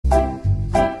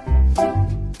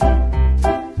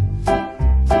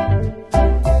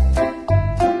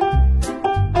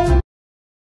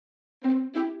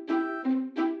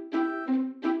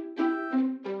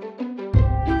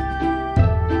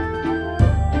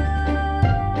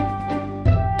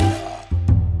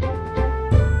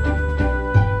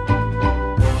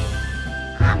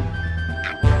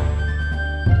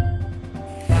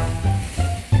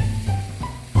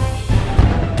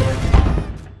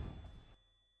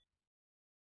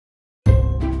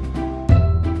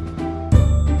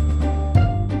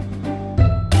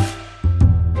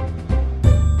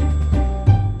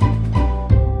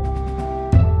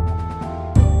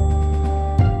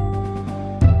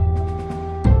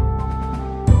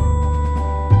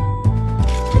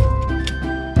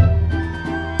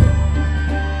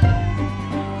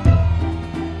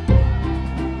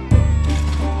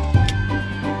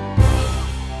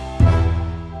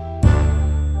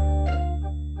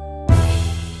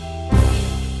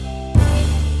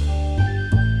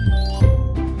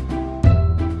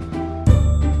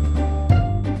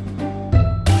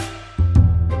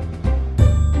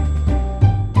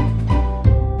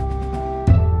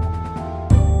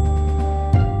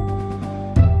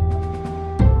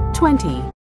20.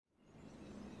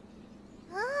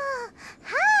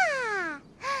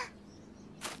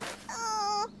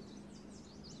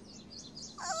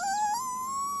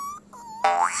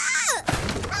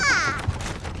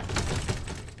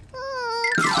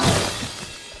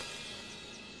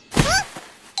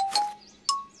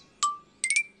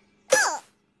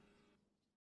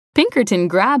 Pinkerton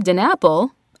grabbed an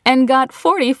apple and got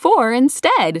 44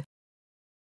 instead.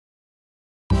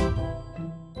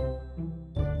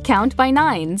 Count by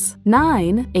nines.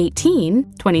 9,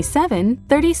 18, 27,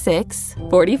 36,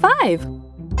 45.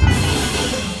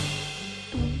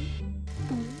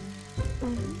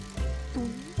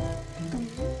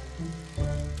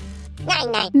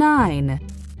 9,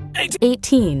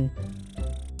 18,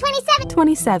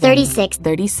 27,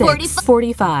 36,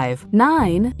 45.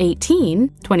 9, 18,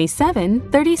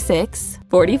 27, 36,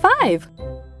 45.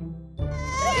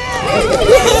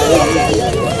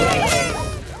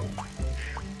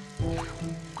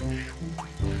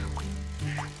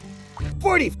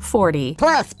 40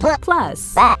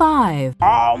 plus 5.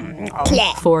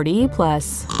 40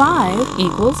 plus 5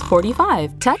 equals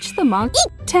 45. Touch the monk.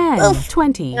 10,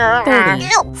 20, 30,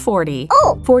 40,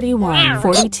 41,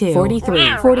 42,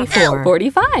 43, 44,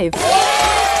 45. 45!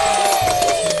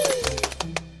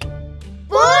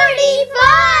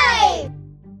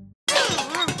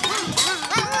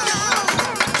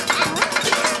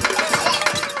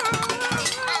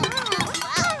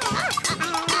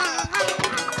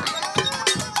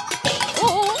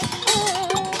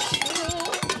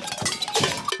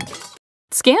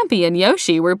 Scampy and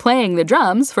Yoshi were playing the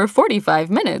drums for 45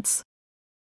 minutes.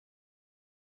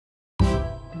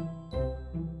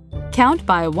 Count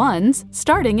by ones,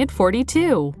 starting at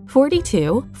 42.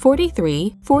 42,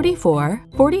 43, 44,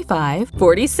 45,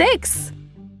 46.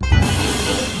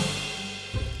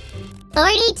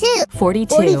 42,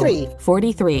 42,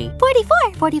 43,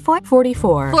 44,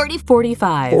 44,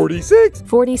 45, 46,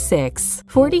 46,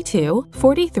 42,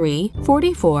 43,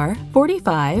 44,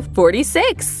 45,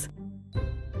 46.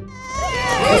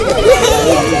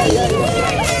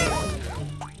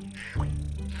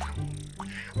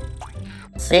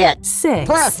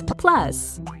 6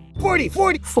 plus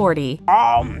 40.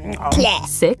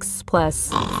 6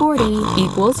 plus 40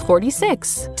 equals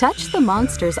 46. Touch the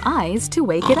monster's eyes to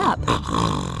wake it up.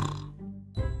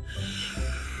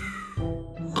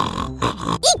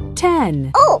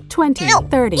 10, 20,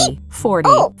 30, 40,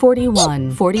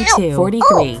 41, 42,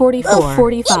 43, 44,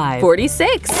 45,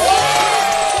 46.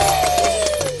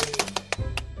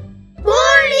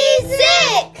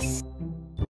 46!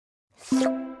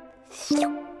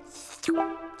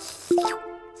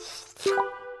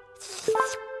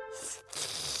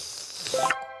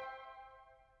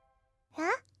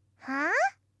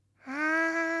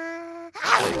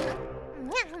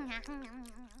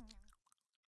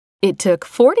 It took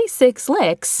 46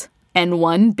 licks and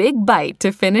one big bite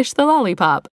to finish the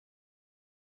lollipop.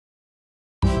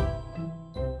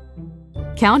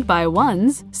 Count by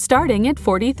ones, starting at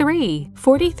 43.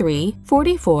 43,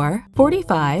 44,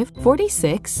 45,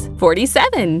 46,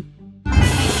 47.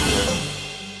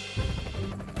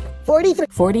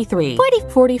 43,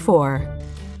 44,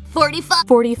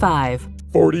 45,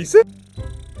 46,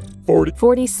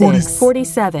 46,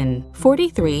 47,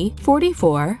 43,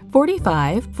 44,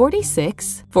 45,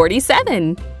 46,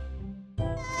 47.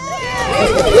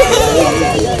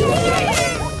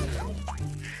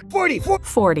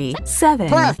 40,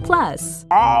 7 plus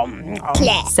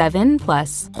 7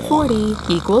 plus 40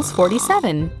 equals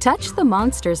 47. Touch the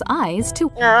monster's eyes to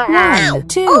 1,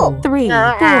 2, 3,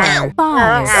 4,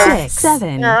 5, 6,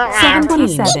 7,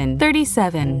 27,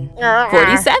 37,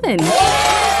 47.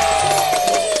 47!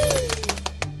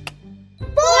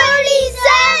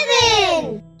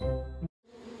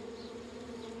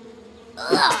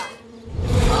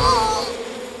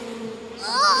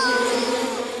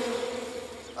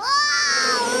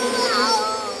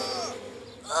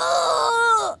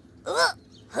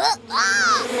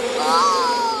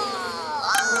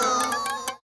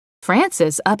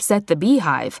 Francis upset the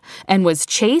beehive and was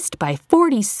chased by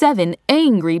 47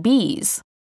 angry bees.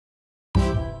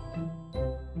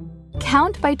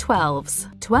 Count by 12s.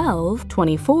 12,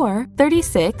 24,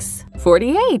 36,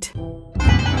 48.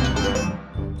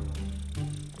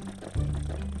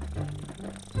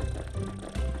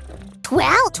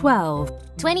 12,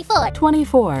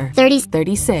 24,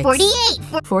 36,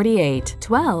 48.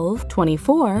 12,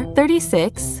 24,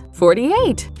 36,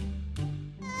 48.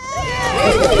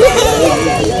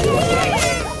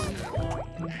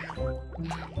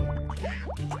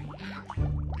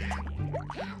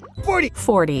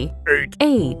 40,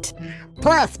 8,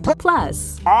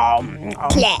 Plus.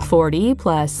 40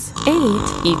 plus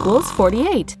 8 equals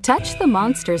 48. Touch the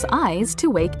monster's eyes to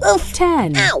wake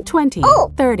 10, 20,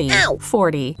 30,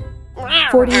 40,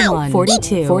 41,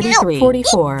 42, 43,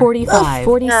 44, 45,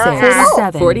 46,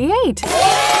 47, 48.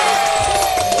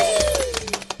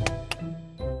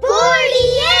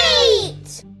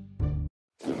 48!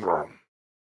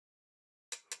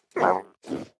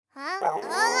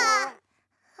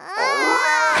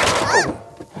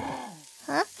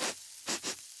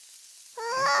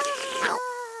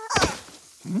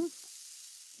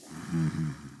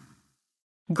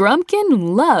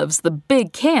 Grumpkin loves the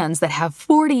big cans that have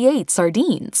 48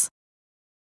 sardines.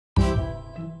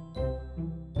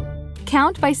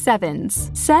 Count by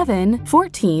sevens. 7,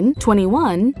 14,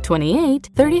 21, 28,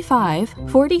 35,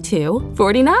 42,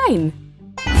 49.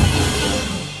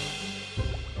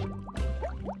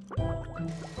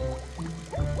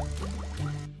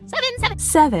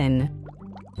 7,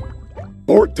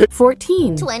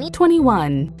 14,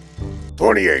 21,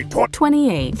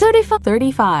 28,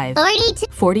 35,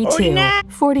 42,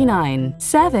 49,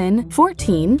 7,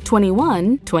 14,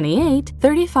 21, 28,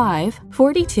 35,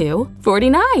 42,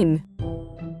 49.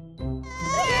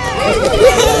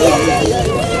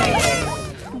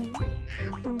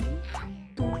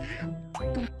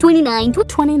 29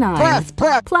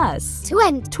 plus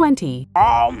 20.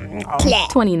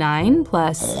 29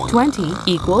 plus 20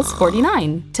 equals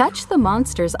 49. Touch the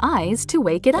monster's eyes to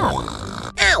wake it up.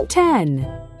 10,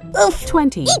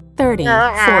 20, 30,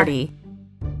 40,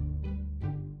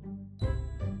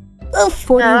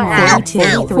 41,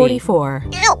 42, 44,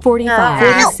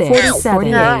 45, 46, 47,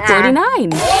 48,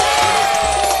 49.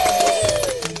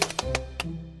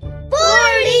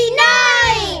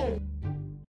 49!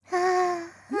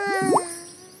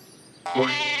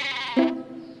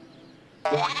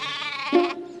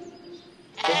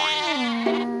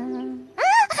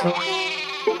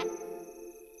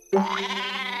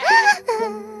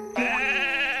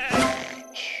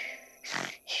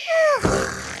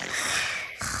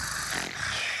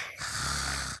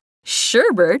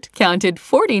 Sherbert counted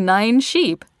 49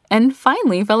 sheep and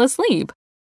finally fell asleep.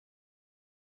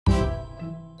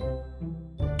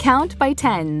 Count by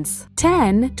tens.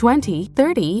 10, 20,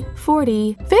 30,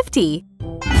 40, 50.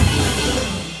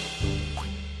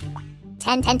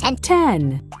 10, 20,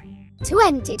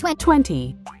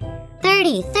 20,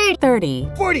 30,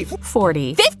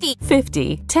 40,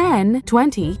 50, 10,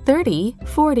 20, 30,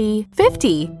 40,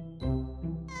 50.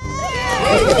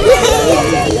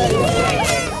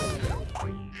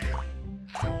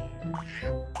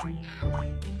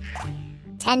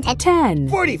 10,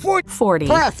 40, plus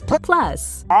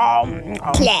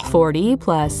 40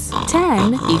 plus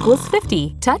 10 equals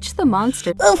 50. Touch the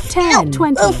monster. 10,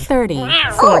 20, 30,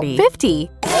 40, 50.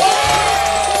 50!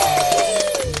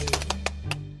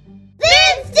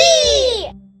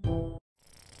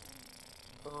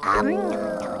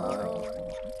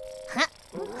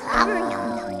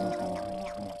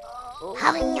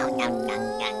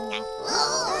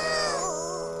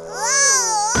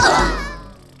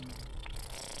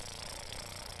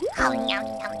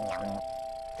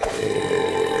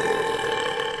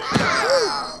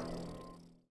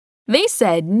 They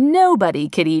said nobody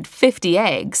could eat 50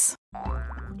 eggs.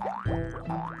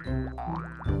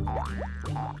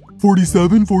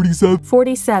 47, 47,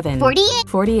 47, 48,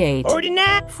 48,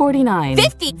 49,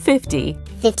 50,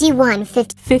 51,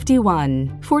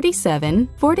 51, 47,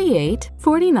 48,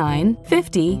 49,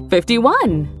 50,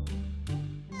 51.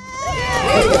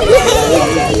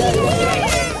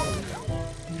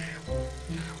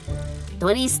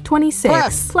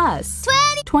 26 plus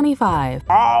 25.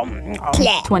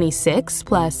 26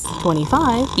 plus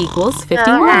 25 equals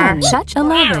 51. Touch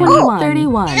 11, 21,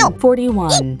 31,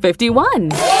 41,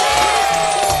 51.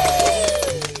 51!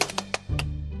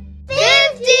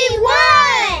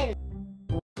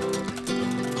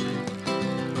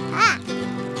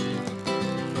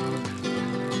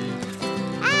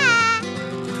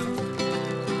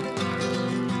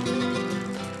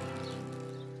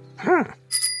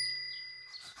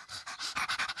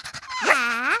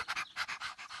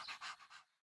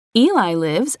 Eli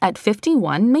lives at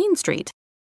 51 Main Street.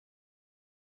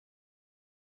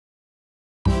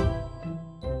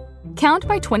 Count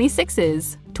by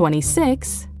 26s.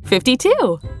 26,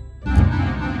 52.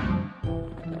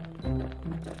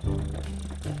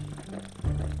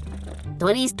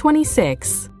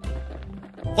 26,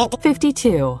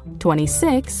 52,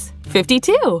 26,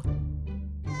 52.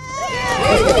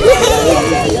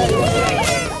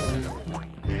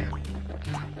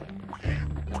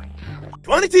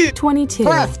 20! 22. 22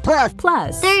 Plus.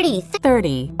 plus 30.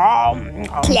 30.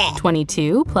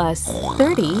 22 plus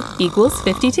 30 equals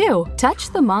 52.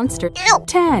 Touch the monster.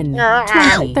 10,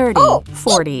 20, 30,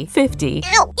 40, 50,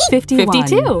 51.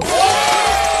 52.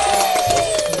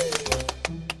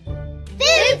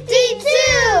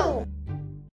 52!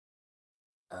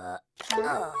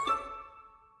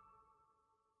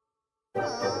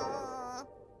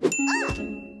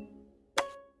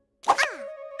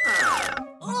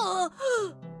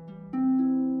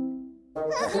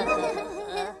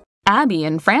 Abby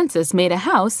and Francis made a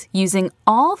house using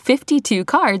all 52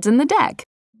 cards in the deck.